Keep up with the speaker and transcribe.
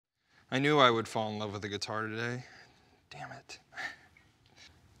I knew I would fall in love with the guitar today. Damn it.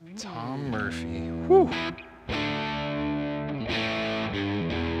 Tom Murphy. Whew.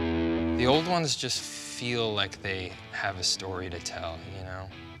 The old ones just feel like they have a story to tell, you know?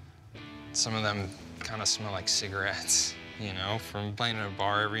 Some of them kind of smell like cigarettes, you know, from playing in a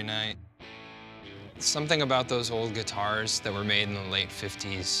bar every night. Something about those old guitars that were made in the late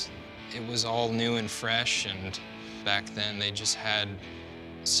 50s, it was all new and fresh, and back then they just had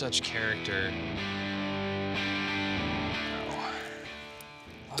such character. Oh,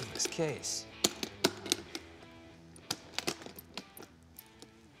 love this case.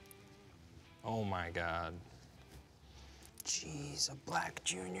 Oh my God. Jeez, a black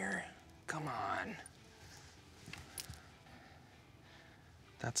Junior? Come on.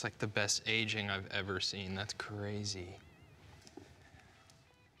 That's like the best aging I've ever seen. That's crazy.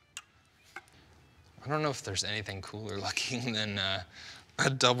 I don't know if there's anything cooler looking than a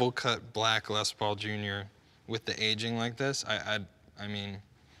double cut black Les Paul Jr. with the aging like this. I mean,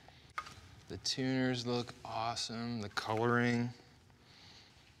 the tuners look awesome, the coloring.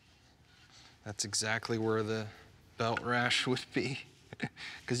 That's exactly where the belt rash would be.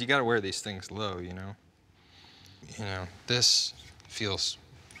 Because you gotta wear these things low, you know? You know, this feels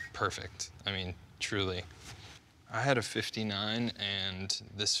perfect. I mean, truly. I had a 59 and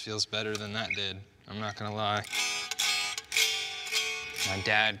this feels better than that did. I'm not gonna lie. My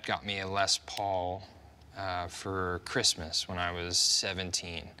dad got me a Les Paul for Christmas when I was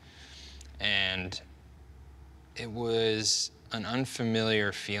 17. And it was an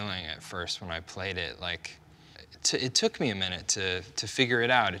unfamiliar feeling at first when I played it. Like, it took me a minute to figure it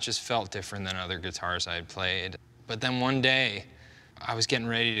out. It just felt different than other guitars I had played. But then one day, I was getting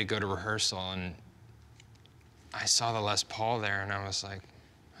ready to go to rehearsal and I saw the Les Paul there and I was like,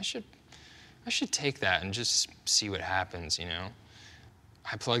 I should take that and just see what happens, you know?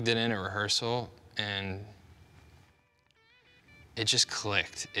 I plugged it in at rehearsal and it just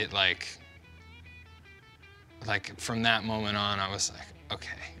clicked. It like from that moment on, I was like,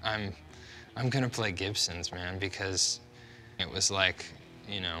 okay, I'm gonna play Gibsons, man, because it was like,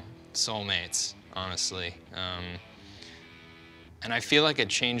 you know, soulmates, honestly. And I feel like it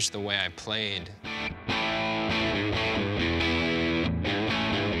changed the way I played.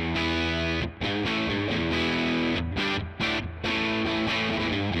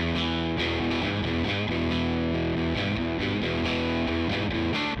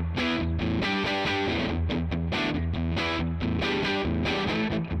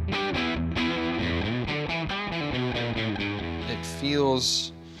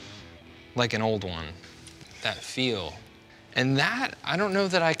 Feels like an old one, that feel. And that, I don't know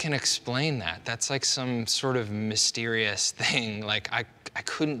that I can explain that. That's like some sort of mysterious thing. Like, I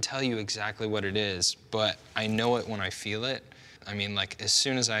couldn't tell you exactly what it is, but I know it when I feel it. I mean, like, as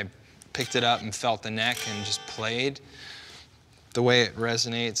soon as I picked it up and felt the neck and just played, the way it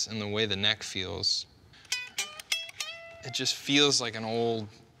resonates and the way the neck feels, it just feels like an old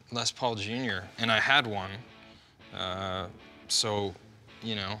Les Paul Jr. And I had one. So,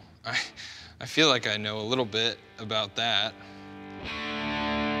 you know, I feel like I know a little bit about that.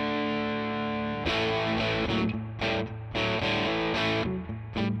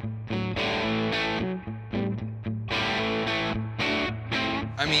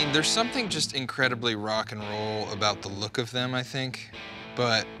 I mean, there's something just incredibly rock and roll about the look of them, I think.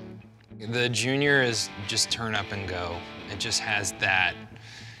 But the Junior is just turn up and go. It just has that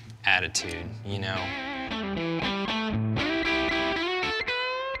attitude, you know?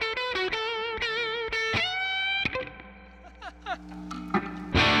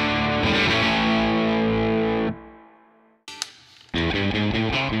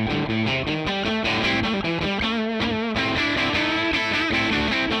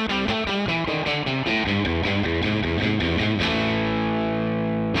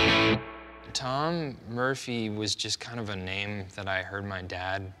 Tom Murphy was just kind of a name that I heard my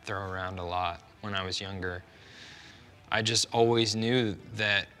dad throw around a lot when I was younger. I just always knew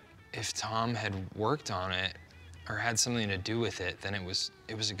that if Tom had worked on it or had something to do with it, then it was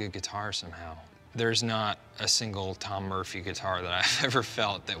a good guitar somehow. There's not a single Tom Murphy guitar that I've ever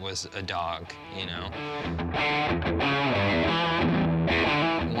felt that was a dog, you know?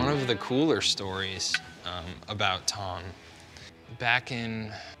 One of the cooler stories about Tom, back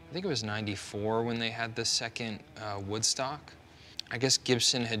in, I think it was '94 when they had the second Woodstock. I guess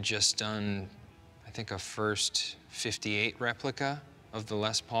Gibson had just done, I think, a first 58 replica of the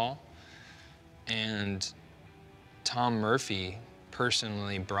Les Paul. And Tom Murphy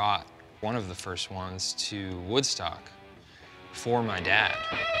personally brought one of the first ones to Woodstock for my dad.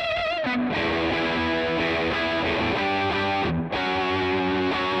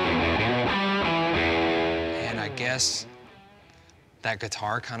 guess that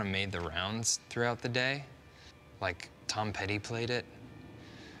guitar kind of made the rounds throughout the day. Like Tom Petty played it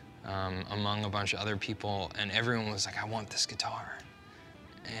among a bunch of other people, and everyone was like, I want this guitar.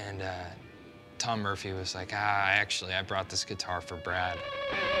 And Tom Murphy was like, I brought this guitar for Brad.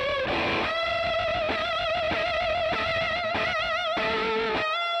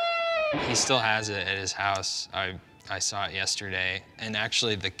 He still has it at his house. I saw it yesterday, and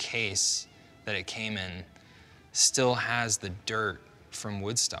actually the case that it came in still has the dirt from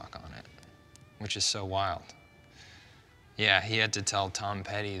Woodstock on it, which is so wild. Yeah, he had to tell Tom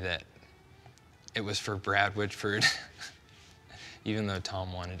Petty that it was for Brad Whitford, even though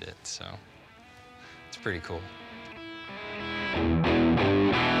Tom wanted it, so it's pretty cool.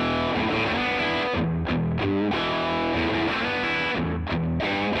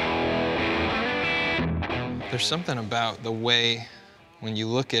 There's something about the way, when you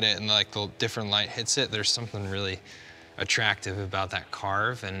look at it and like the different light hits it, there's something really attractive about that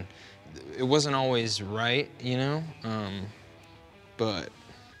carve, and it wasn't always right, you know? But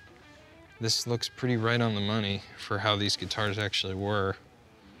this looks pretty right on the money for how these guitars actually were.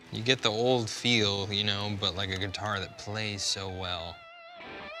 You get the old feel, you know, but like a guitar that plays so well.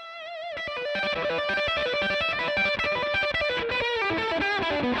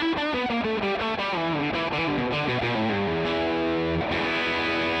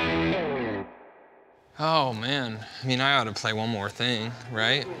 Oh man, I mean, I ought to play one more thing,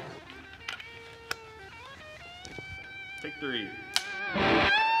 right? Take 3.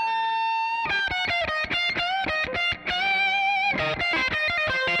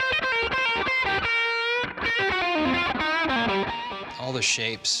 All the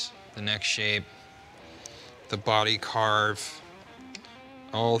shapes, the neck shape, the body carve,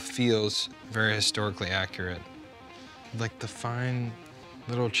 all feels very historically accurate. Like the fine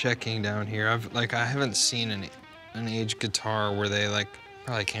little checking down here. I haven't seen an aged guitar where they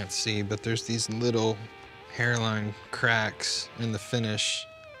probably can't see, but there's these little hairline cracks in the finish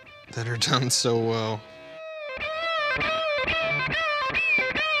that are done so well.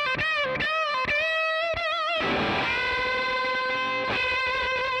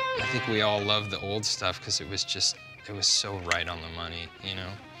 I think we all love the old stuff because it was so right on the money, you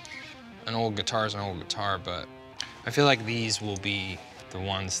know? An old guitar is an old guitar, but I feel like these will be the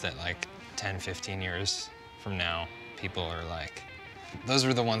ones that like 10, 15 years from now, people are like, those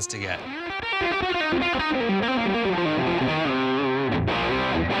were the ones to get.